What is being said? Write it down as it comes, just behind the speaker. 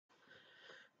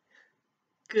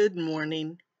Good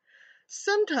morning.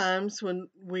 Sometimes when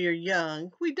we are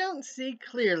young, we don't see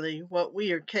clearly what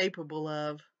we are capable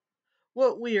of,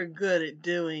 what we are good at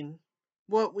doing,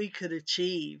 what we could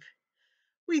achieve.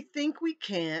 We think we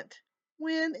can't,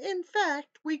 when in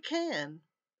fact we can.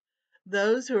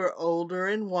 Those who are older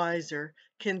and wiser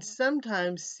can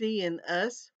sometimes see in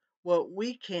us what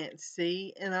we can't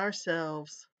see in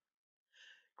ourselves.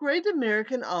 Great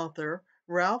American author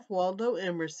Ralph Waldo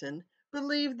Emerson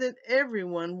believed that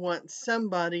everyone wants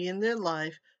somebody in their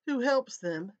life who helps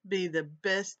them be the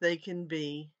best they can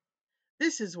be.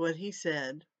 This is what he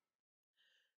said: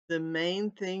 "The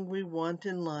main thing we want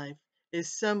in life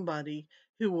is somebody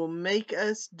who will make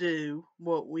us do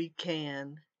what we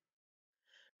can."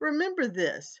 Remember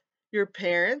this: your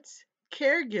parents,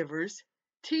 caregivers,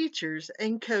 teachers,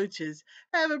 and coaches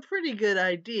have a pretty good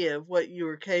idea of what you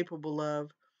are capable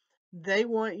of. They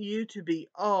want you to be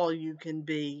all you can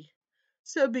be.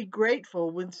 So be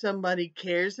grateful when somebody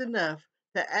cares enough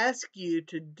to ask you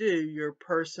to do your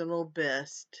personal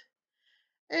best.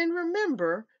 And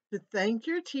remember to thank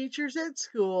your teachers at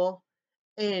school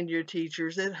and your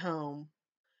teachers at home.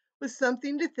 With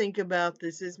something to think about,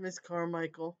 this is Miss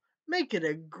Carmichael. Make it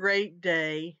a great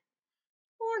day,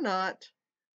 or not.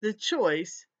 The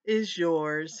choice is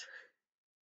yours.